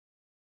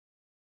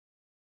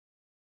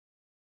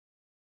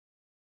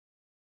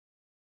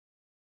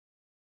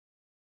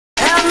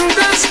Hey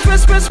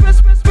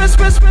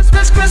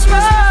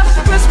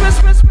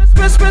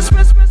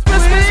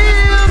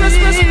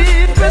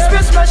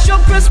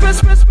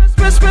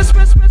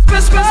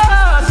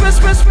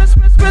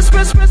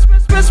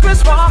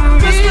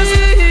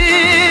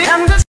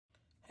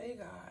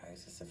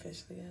guys, it's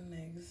officially the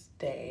next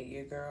day.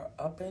 Your girl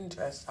up and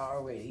dressed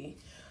already,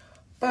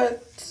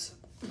 but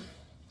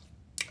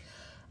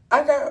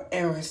I got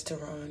errands to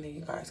run and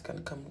you guys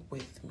gonna come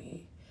with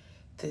me.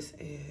 This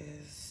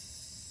is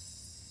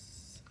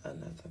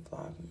another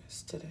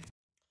vlogmas today.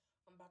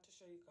 I'm about to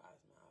show you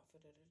guys my outfit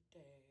of the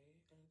day,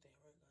 and then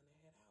we're gonna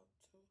head out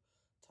to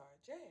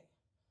Tarjay.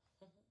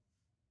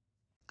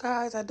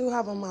 Guys, I do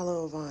have on my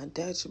little Von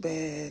Dutch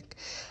bag.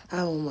 I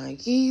have on my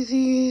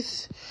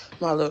Yeezys,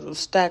 my little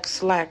stacked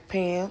slack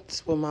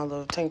pants with my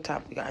little tank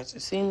top you guys are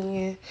seeing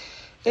me in,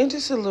 and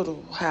just a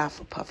little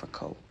half a puffer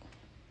coat.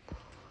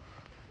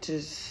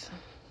 Just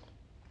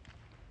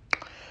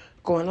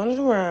going on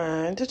a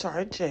run to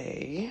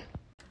Tarjay.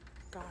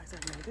 Guys, I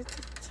made it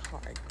to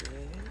Target.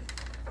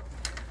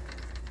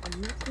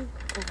 I'm looking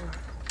for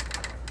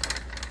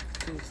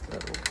these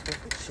little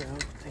pivot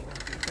shelf things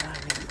that I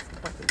need for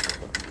buckets of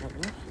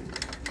money.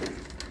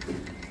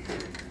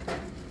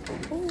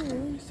 Oh, let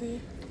me see.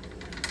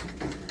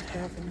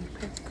 Have any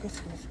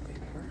PINKxmas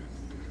paper.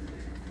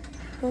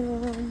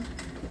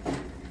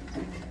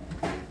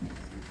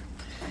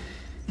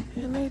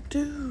 And they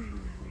do.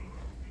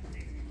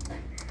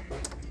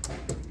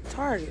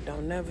 Target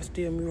don't never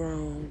steer me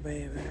wrong,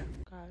 baby.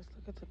 Guys,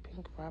 look at the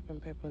pink wrapping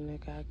paper and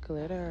it got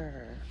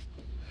glitter.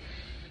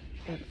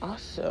 And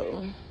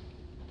also,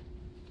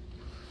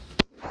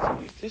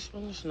 see, this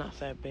one is not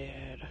that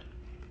bad.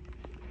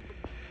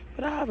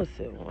 But I have a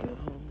silver one at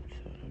home, so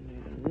I don't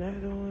need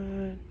another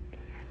one.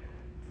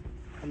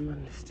 I'm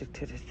gonna stick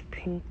to this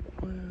pink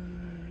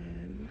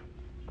one.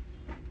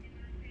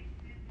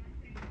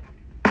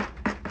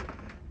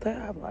 They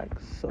have like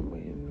so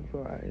many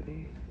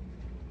variety.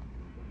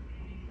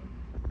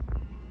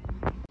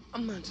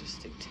 I'm gonna just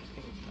stick to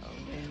pink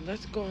though, and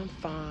let's go and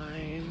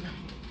find.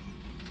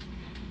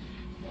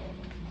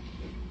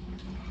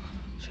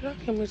 Should I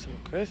get me some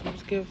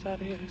Christmas gifts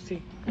out of here?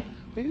 See,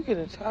 when you get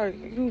a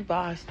Target, you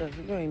buy stuff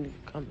you ain't even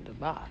come to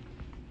buy.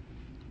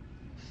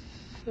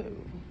 So,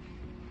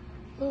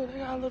 oh, they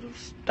got little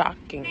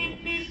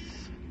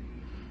stockings.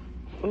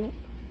 Oh,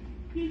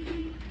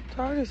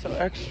 Target's so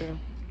extra.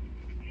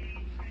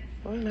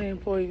 When the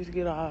employees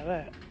get all of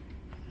that?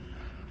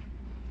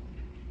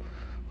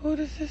 Oh,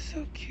 this is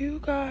so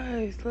cute,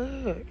 guys.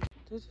 Look.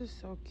 This is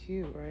so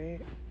cute, right?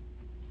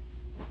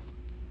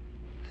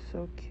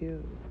 So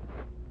cute.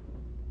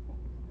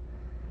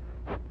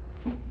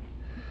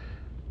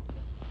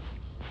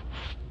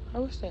 I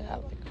wish they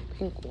had like a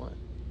pink one.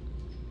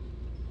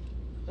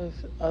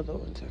 Those other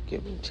ones are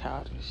giving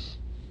childish.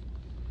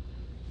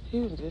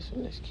 Even this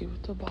one is cute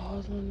with the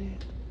balls on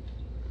it.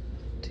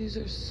 These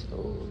are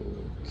so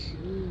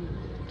cute.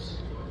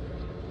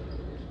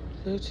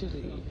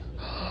 Literally.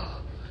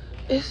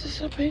 Is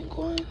this a pink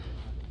one?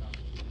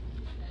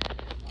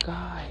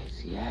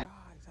 Guys, yeah.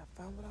 Guys,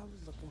 I found what I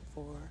was looking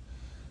for.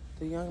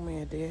 The young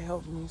man did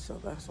help me, so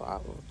that's why I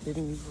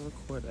didn't even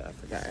record it. I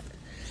forgot.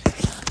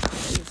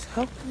 He was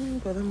helping me,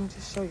 but let me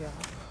just show y'all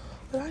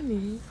what I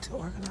need to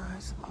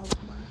organize all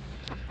of my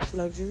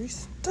luxury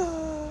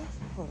stuff.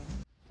 Hold on.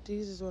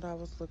 This is what I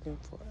was looking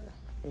for.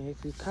 And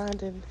if you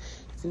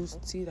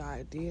see the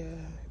idea, you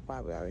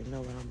probably already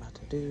know what I'm about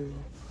to do.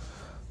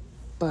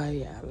 But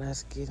yeah,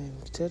 let's get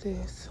into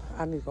this.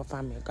 I need to go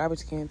find me a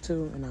garbage can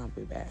too, and I'll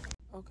be back.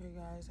 Okay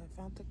guys, I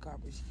found the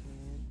garbage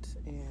cans,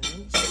 and let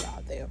me show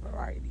y'all their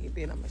variety.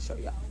 Then I'm gonna show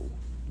y'all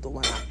the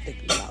one I'm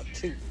thinking about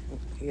too.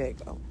 Here you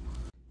go.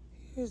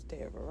 Here's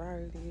their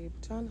variety.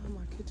 But y'all know how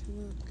my kitchen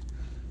look.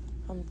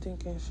 I'm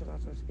thinking, should I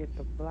just get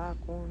the black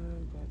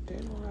one? But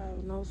they don't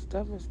have no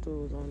stuffing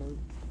stools on them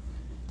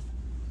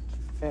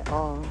at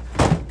all.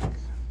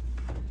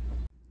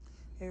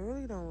 It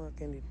really don't look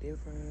any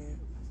different.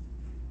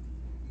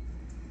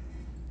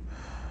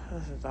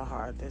 This is a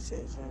hard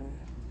decision.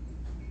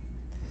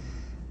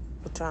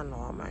 But y'all know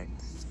I might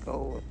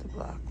go with the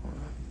black one.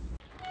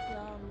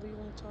 Y'all, I'm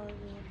leaving Target.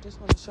 Just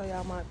want to show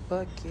y'all my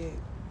bucket.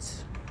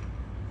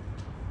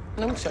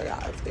 Let me show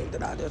y'all everything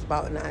that I just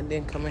bought and I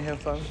didn't come in here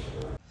for.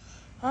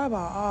 I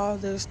bought all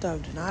this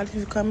stuff. Did I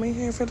just come in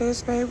here for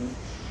this, baby?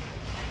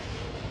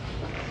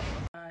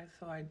 Alright,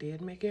 so I did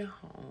make it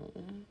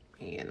home.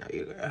 And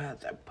you're gonna have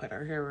to put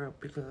her hair up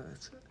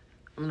because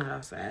I'm not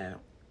outside.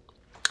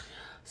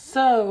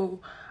 So,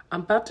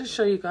 I'm about to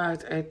show you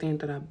guys everything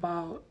that I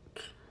bought.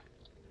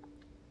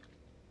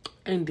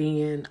 And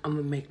then I'm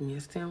going to make me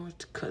a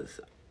sandwich because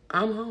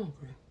I'm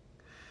hungry.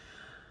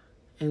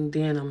 And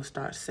then I'm going to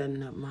start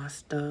setting up my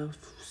stuff.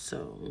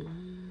 So,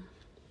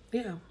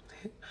 yeah.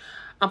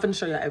 I'm going to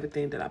show y'all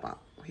everything that I bought.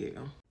 Here you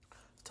go.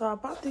 So, I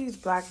bought these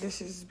black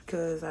dishes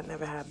because I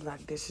never had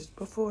black dishes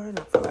before. And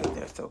I feel like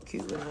they're so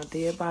cute. And I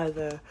did buy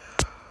the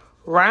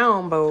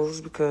round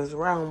bowls because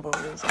round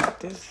bowls like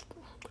this,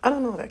 I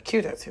don't know, they're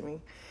cuter to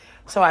me.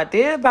 So I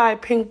did buy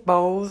pink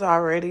bowls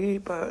already,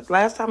 but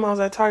last time I was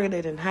at Target,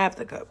 they didn't have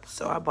the cups.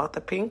 So I bought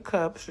the pink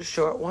cups, the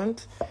short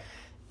ones,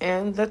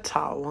 and the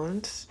tall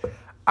ones.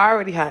 I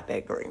already had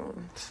that green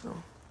one, so.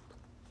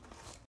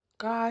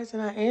 Guys,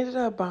 and I ended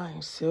up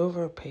buying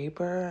silver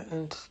paper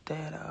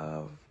instead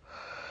of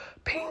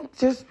pink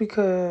just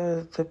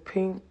because the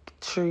pink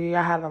tree,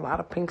 I had a lot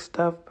of pink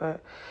stuff,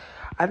 but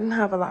I didn't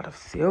have a lot of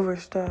silver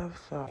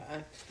stuff, so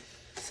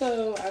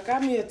I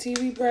got me a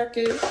TV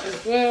bracket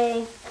as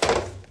well.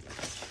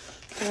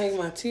 Hang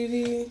my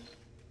TV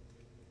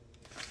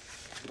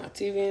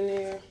in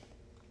there.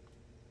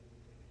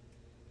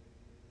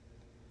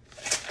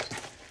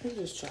 I'm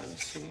just trying to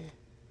see.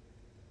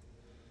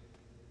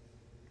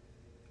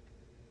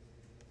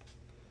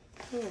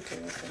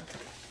 Okay.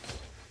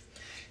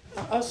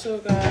 I also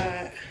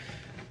got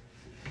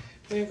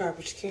a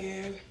garbage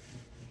can.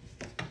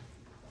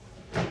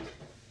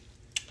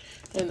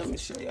 And let me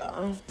show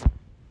y'all.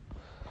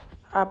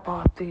 I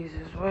bought these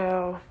as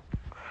well.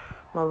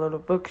 My little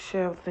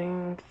bookshelf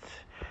things.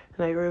 And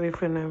they really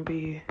finna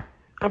be,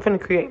 I'm finna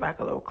create like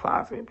a little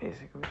closet,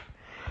 basically.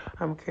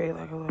 I'm gonna create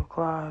like a little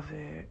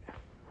closet.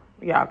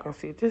 Y'all gonna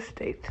see it. Just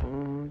stay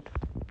tuned.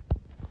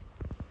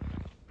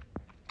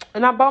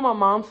 And I bought my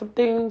mom some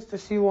things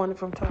that she wanted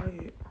from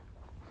Target.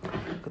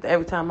 Because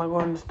every time I go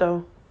in the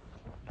store,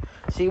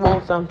 she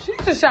wants some. She's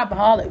a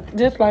shopaholic,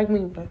 just like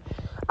me. But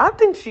I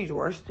think she's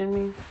worse than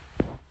me.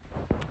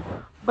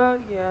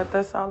 But yeah,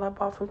 that's all I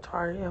bought from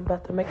Target. I'm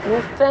about to make me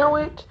a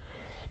sandwich.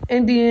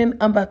 And then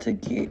I'm about to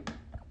get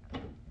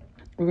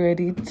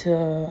ready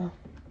to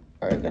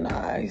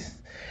organize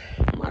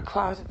my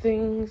closet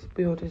things,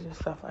 buildings and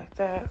stuff like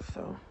that.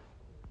 So,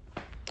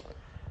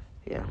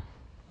 yeah.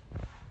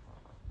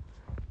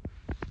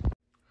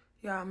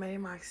 Y'all made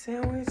my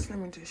sandwich. Let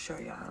me just show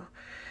y'all.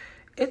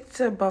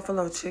 It's a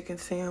buffalo chicken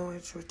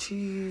sandwich with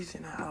cheese,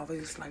 and I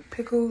always like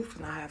pickles,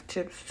 and I have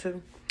chips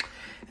too.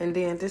 And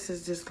then this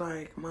is just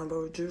like my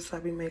little juice I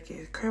be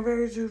making.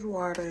 Cranberry juice,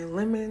 water, and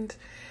lemons.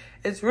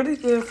 It's really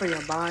good for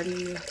your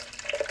body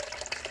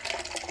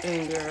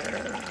and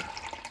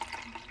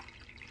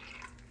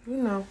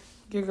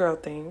your girl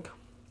thing.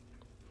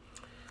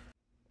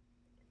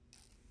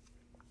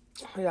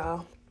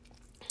 Y'all,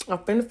 I'm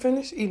finna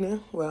finish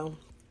eating. Well,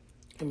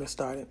 let me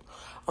start it.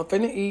 I'm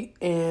finna eat,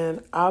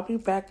 and I'll be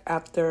back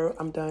after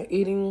I'm done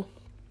eating.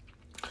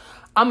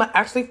 I'm gonna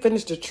actually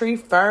finish the tree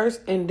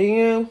first, and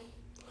then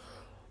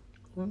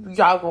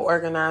y'all gonna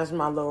organize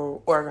my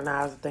little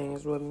organizer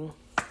things with me.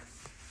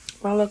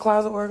 My little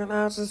closet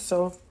organizers,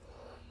 so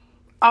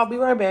I'll be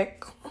right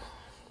back.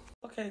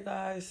 Okay,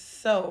 guys,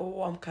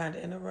 so I'm kind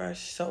of in a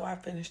rush, so I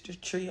finished the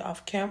tree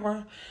off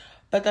camera,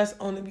 but that's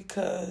only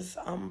because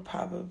I'm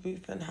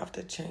probably gonna have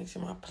to change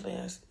my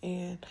plans,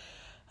 and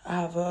I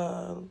have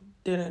a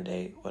dinner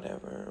date,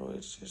 whatever.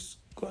 We're just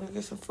going to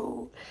get some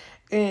food,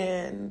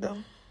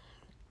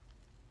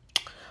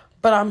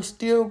 but I'm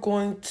still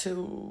going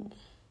to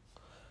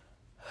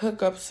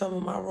hook up some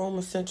of my room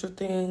essential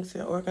things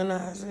and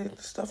organize it and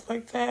stuff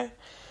like that.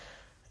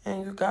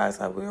 And you guys,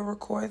 I will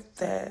record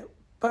that.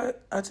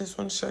 But I just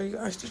want to show you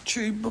guys the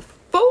tree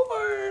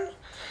before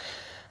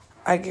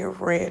I get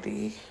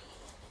ready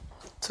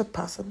to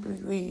possibly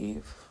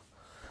leave.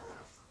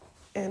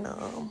 And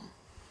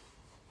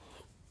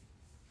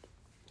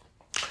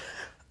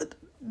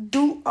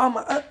do all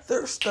my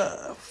other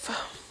stuff.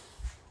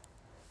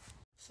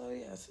 So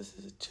yes, this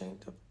is a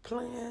change of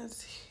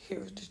plans.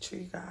 Here's the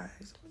tree, guys.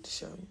 I'm going to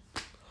show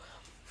you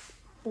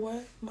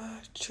what my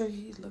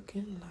tree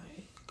looking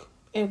like.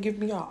 And give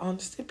me your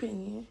honest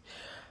opinion,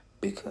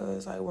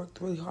 because I worked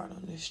really hard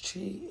on this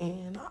tree,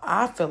 and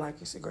I feel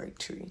like it's a great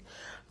tree,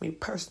 me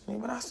personally,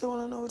 but I still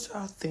want to know what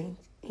y'all think.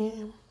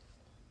 And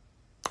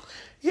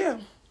yeah,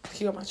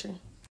 here's my tree.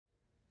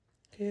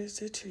 Here's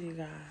the tree,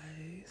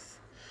 guys.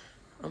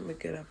 I'm gonna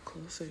get up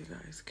close so you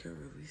guys can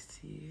really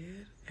see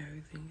it.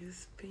 Everything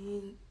is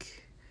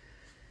pink.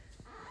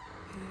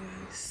 You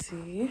guys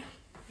see?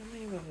 How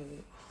many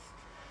roses?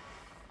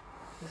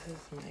 This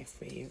is my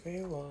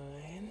favorite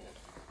one.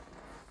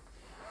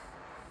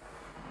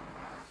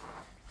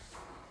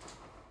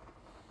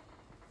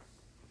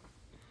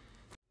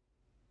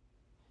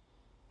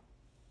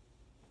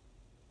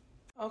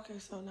 Okay,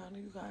 so now that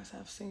you guys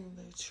have seen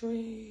the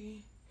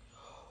tree,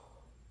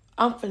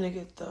 I'm finna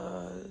get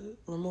the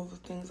removal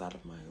things out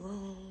of my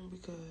room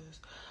because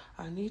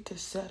I need to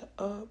set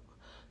up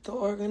the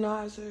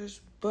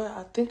organizers, but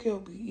I think it'll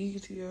be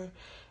easier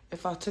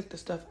if I took the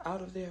stuff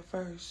out of there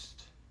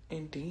first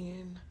and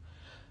then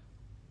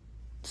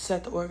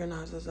set the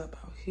organizers up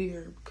out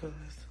here, because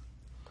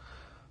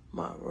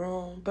my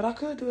room, but I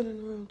could do it in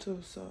the room too,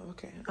 so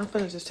okay. I'm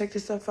finna just take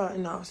this stuff out,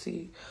 and I'll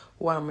see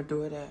where I'm gonna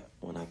do it at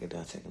when I get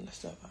done taking the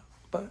stuff out.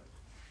 But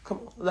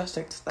come on, let's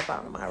take the stuff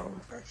out of my room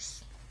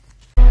first.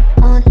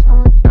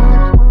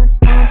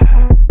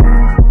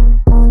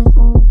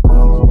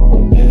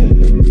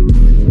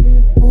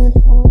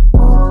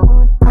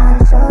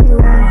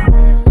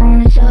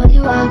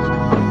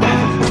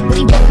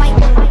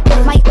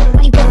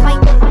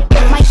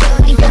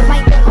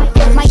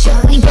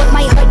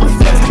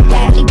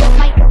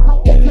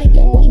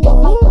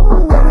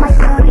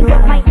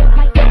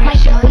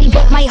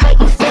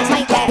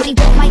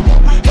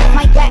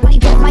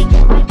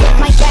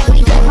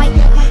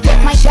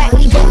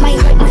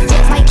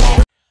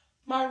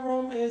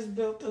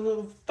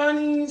 little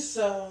funny,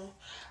 so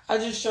I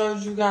just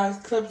showed you guys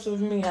clips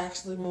of me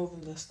actually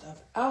moving this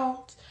stuff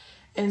out.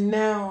 And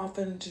now I'm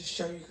finna just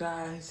show you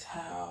guys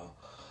how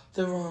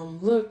the room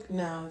look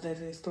now that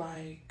it's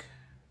like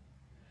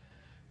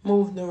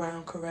moved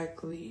around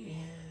correctly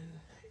and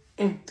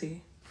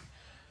empty.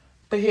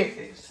 But here it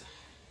is.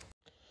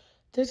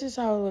 This is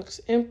how it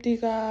looks empty,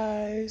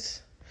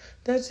 guys.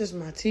 That's just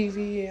my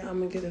TV. I'm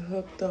gonna get it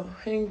hooked up,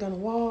 hanged on the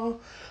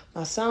wall.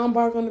 My sound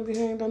bar gonna be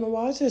hanged on the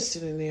wall. It's just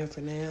sitting there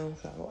for now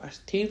so I can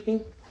watch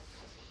TV.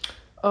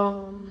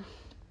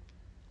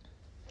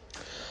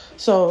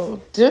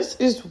 So this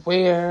is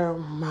where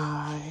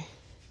my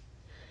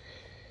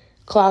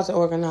closet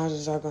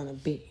organizers are gonna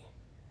be.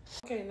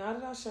 Okay, now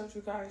that I showed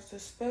you guys the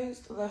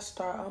space, let's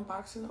start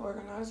unboxing the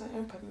organizer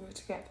and putting it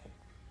together.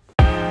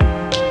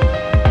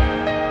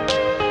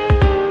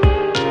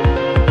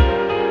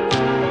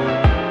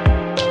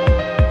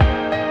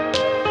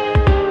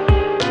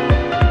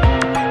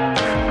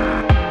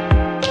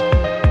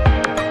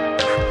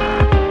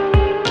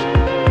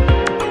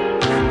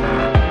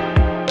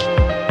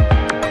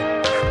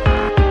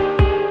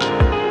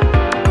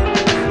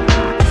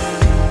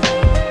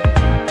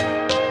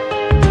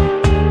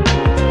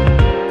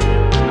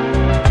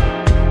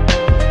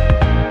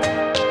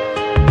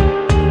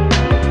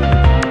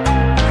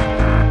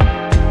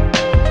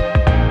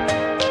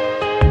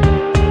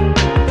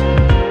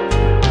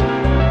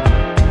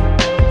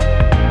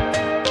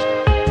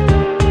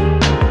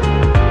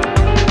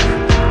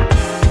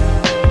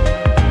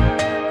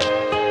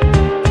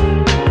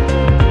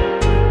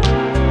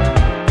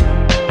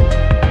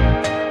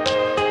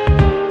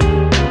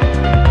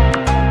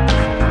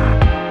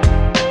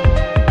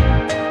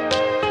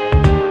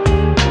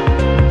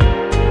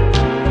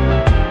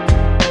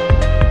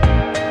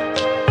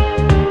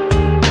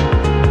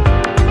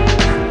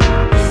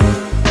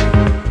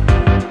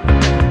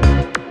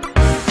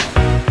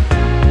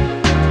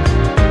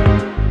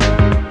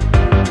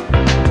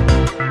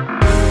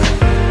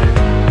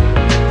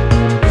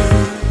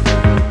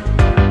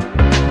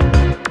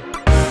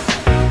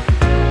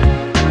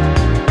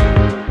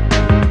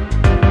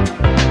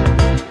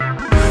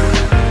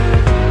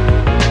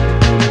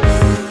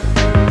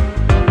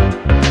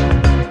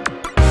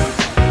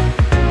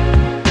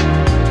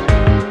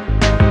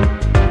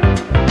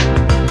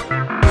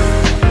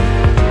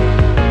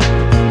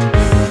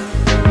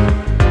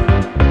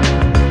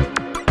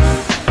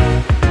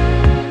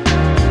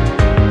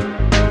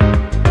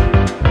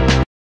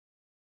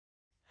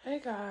 Hey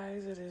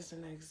guys, it is the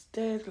next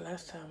day. The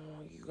last time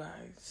you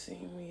guys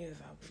seen me is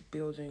I was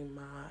building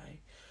my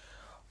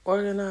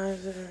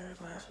organizer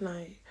last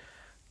night.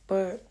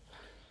 But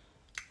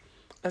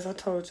as I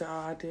told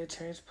y'all, I did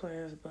change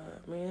plans,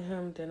 but me and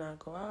him did not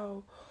go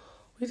out.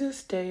 We just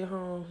stayed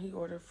home. He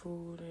ordered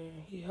food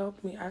and he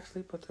helped me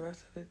actually put the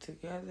rest of it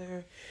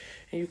together.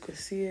 And you can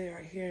see it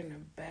right here in the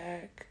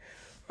back,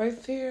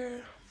 right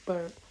there.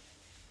 But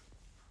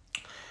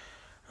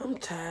I'm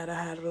tired.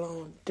 I had a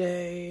long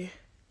day.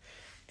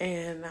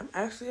 And I'm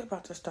actually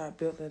about to start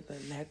building the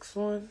next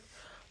one.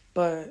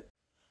 But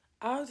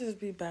I'll just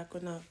be back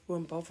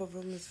when both of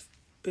them is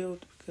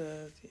built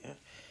because, yeah,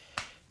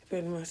 you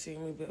pretty much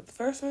seen me build the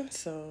first one.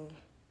 So,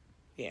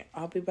 yeah,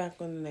 I'll be back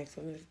when the next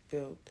one is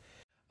built.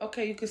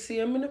 Okay, you can see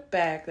them in the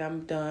back.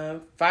 I'm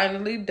done.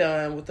 Finally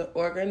done with the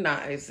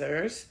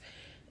organizers.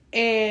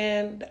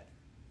 And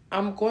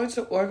I'm going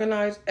to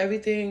organize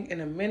everything in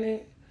a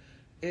minute.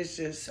 It's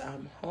just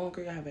I'm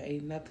hungry. I haven't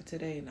ate nothing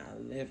today. And I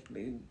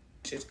literally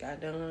just got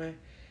done.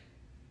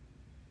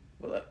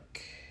 But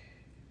look.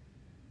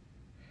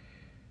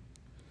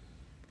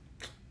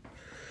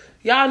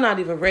 Y'all not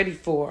even ready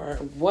for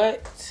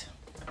what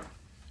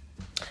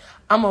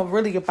I'm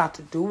really about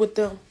to do with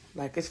them.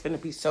 Like, it's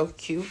finna be so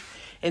cute.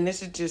 And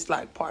this is just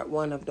like part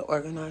 1 of the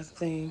organized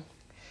thing.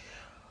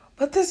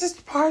 But this is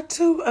part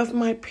 2 of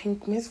my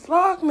PINKxmas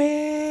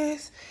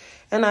vlogmas.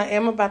 And I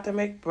am about to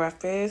make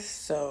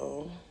breakfast.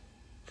 So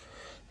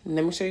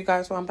let me show you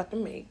guys what I'm about to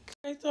make.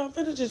 Okay, so I'm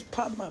gonna just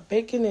pop my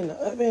bacon in the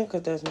oven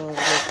because that's normally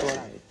what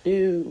I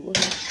do.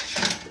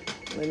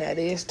 And that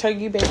is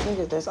turkey bacon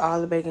because that's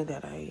all the bacon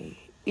that I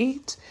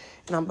eat.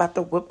 And I'm about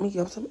to whip me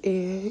up some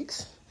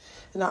eggs.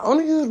 And I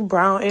only use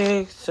brown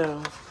eggs,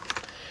 so.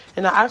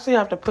 And I actually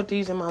have to put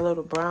these in my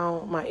little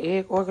my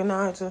egg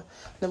organizer.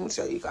 Let me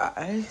show you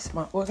guys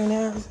my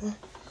organizer.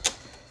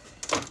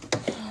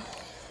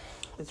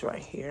 It's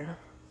right here.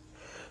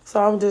 So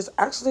I'm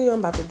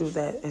about to do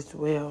that as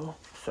well.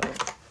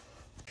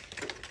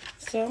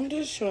 So I'm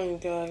just showing you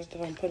guys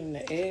that I'm putting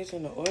the eggs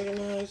in the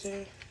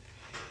organizer.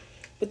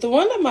 But the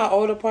one in my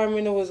old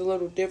apartment, it was a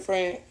little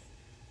different.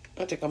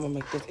 I think I'm gonna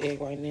make this egg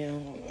right now.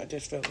 I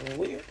just feel a little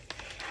weird.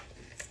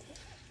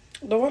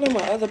 The one in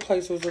my other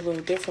place was a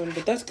little different,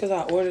 but that's because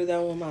I ordered that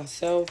one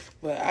myself.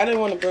 But I didn't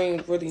want to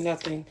bring really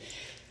nothing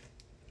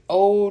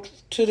old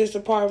to this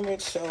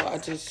apartment, so I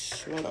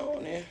just went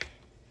on there.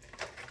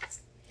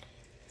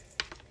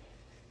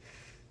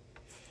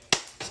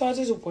 So I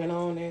just went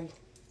on and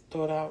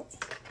threw it out.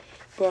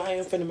 But I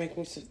am finna make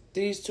me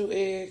these 2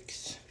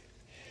 eggs.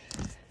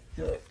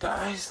 Look,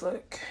 guys,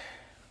 look.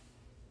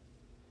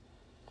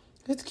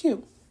 It's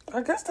cute.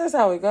 I guess that's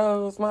how it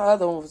goes. My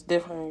other one was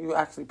different. You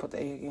actually put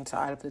the egg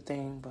inside of the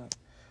thing, but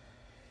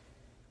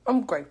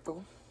I'm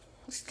grateful.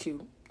 It's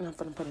cute. And I'm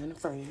gonna put it in the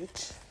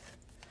fridge.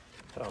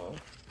 So,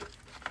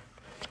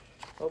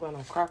 hope I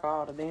don't crack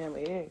all the damn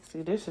eggs.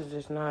 See, this is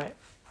just not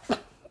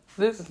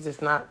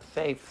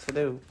safe to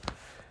do.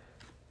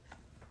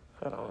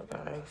 Hold on,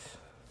 guys.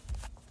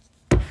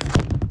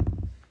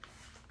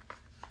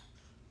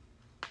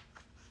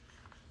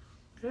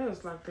 Yeah,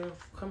 it's like they're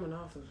coming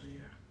off of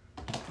here.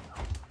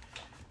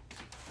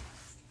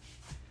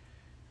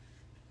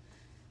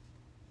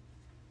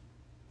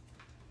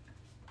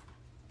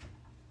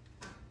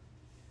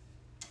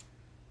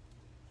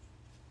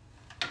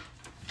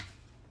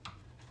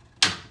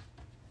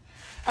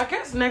 I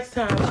guess next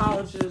time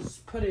I'll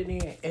just put it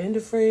in the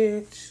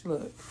fridge.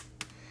 Look.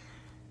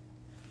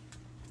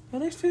 But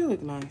they still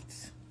look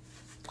nice.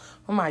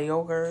 On my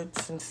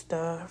yogurts and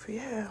stuff.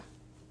 Yeah.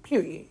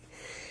 Period.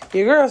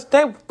 Your girl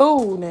stay with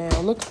food now.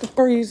 Look at the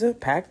freezer.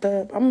 Packed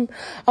up.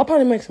 I'll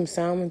probably make some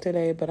salmon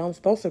today, but I'm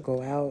supposed to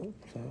go out.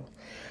 So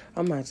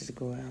I might just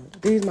go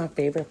out. These are my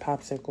favorite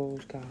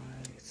popsicles,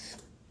 guys.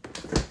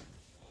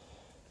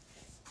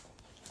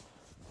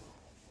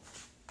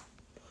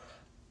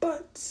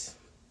 But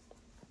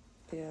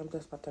yeah, I'm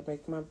just about to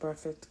make my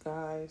breakfast,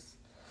 guys.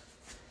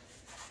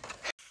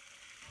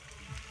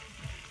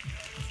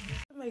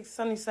 I make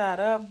sunny side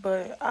up,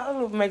 but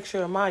I'll make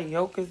sure my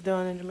yolk is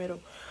done in the middle.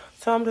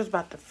 So I'm just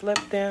about to flip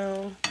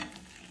down.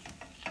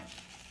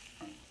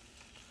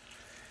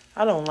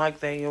 I don't like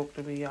that yolk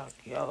to be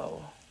like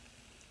yellow.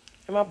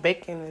 And my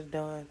bacon is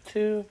done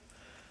too.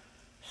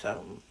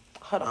 So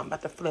hold on, I'm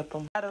about to flip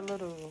them. I'm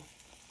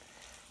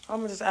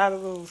gonna just add a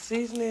little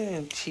seasoning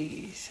and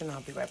cheese, and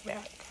I'll be right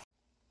back.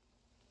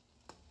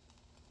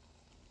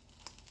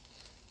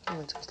 I'm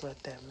gonna just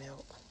let that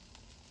melt.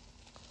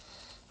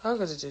 I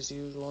could have just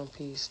used one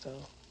piece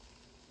though.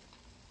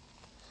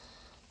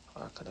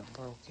 Or I could have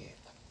broke it.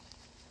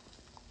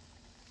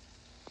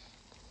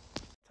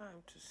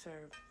 Time to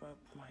serve up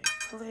my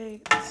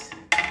plates.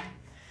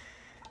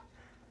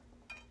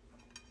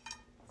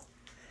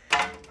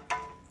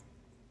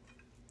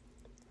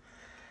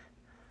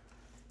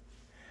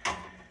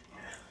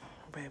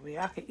 Baby,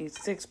 I could eat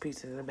 6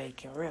 pieces of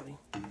bacon, really.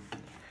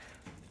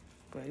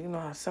 But you know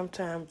how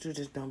sometimes you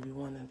just don't be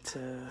wanting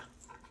to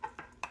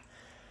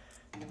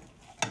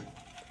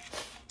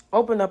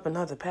open up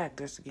another pack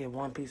just to get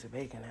 1 piece of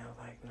bacon out.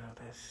 Like, no,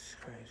 that's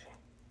crazy.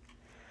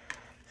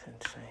 It's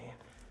insane.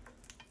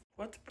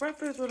 What's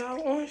breakfast without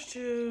orange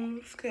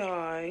juice,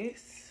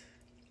 guys?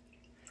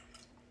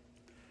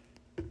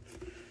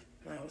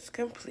 Now it's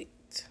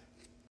complete.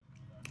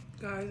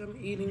 Guys, I'm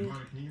eating.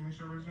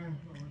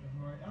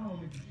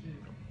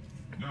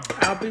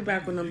 I'll be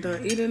back when I'm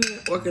done eating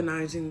and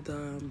organizing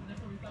the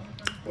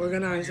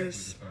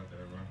organizers.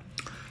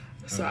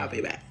 So I'll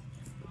be back.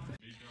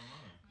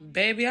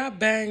 Baby, I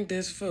banged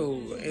this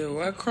food. And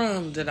what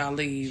crumbs did I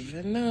leave?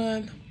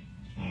 None.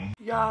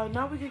 Y'all,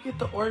 now we can get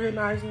the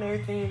organizing and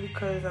everything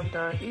because I'm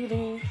done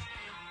eating.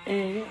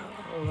 And yeah,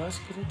 let's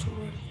get into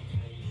it.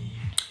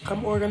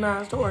 Come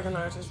organize the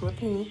organizers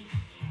with me.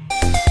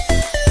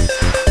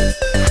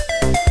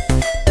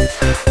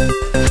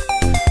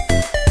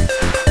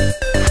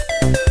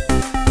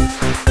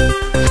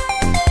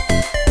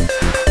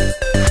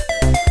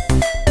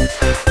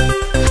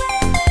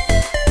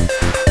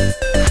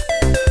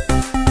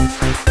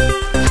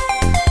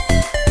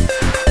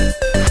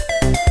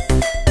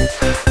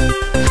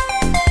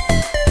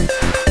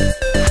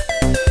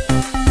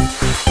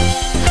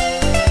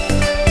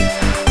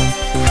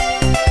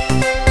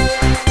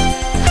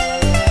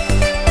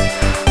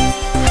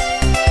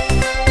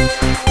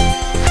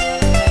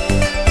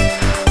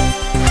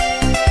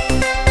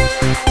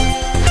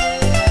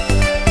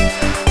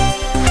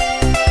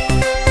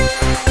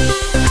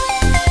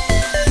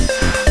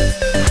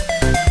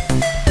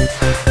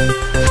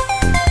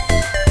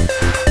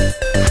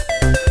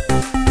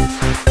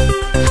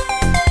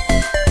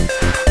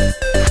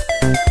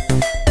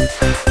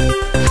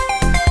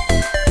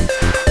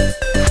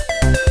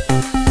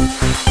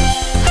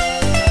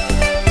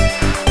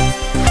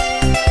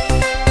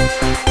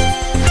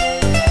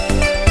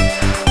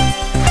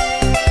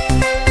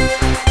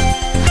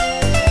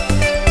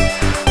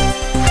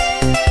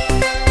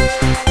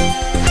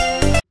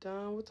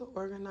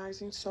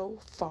 Organizing so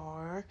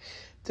far.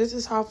 This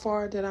is how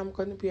far that I'm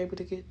going to be able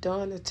to get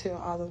done until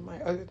all of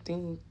my other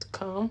things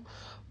come.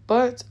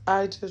 But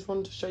I just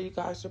wanted to show you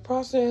guys the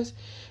process,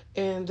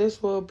 and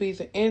this will be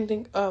the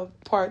ending of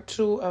part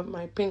 2 of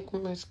my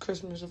PINKxmas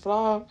Christmas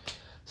vlog.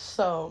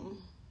 So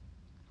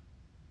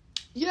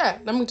yeah,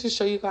 let me just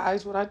show you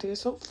guys what I did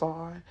so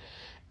far,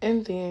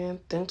 and then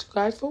thanks you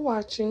guys for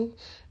watching,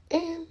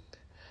 and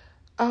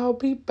I'll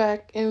be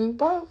back in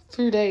about a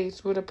few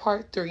days with a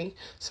part 3.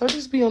 So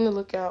just be on the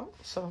lookout.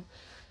 So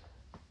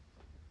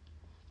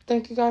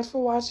thank you guys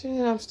for watching.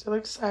 And I'm still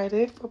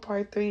excited for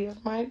part 3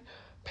 of my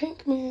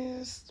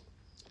PINKxmas.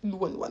 You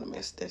wouldn't want to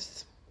miss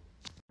this.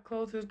 My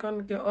clothes is going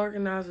to get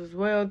organized as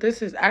well.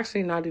 This is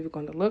actually not even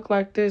going to look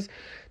like this.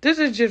 This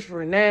is just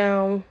for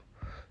now.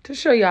 to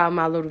show y'all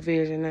my little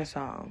vision, that's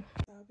all.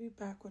 I'll be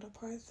back with a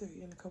part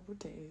 3 in a couple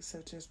days,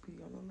 so just be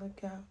on the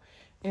lookout.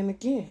 And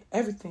again,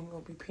 everything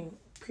gonna be pink,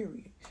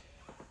 period.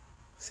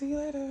 See you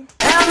later.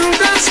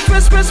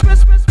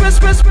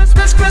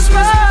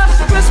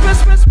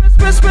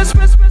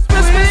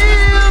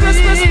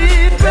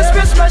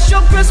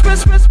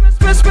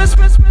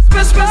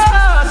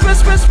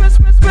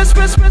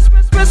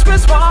 Christmas.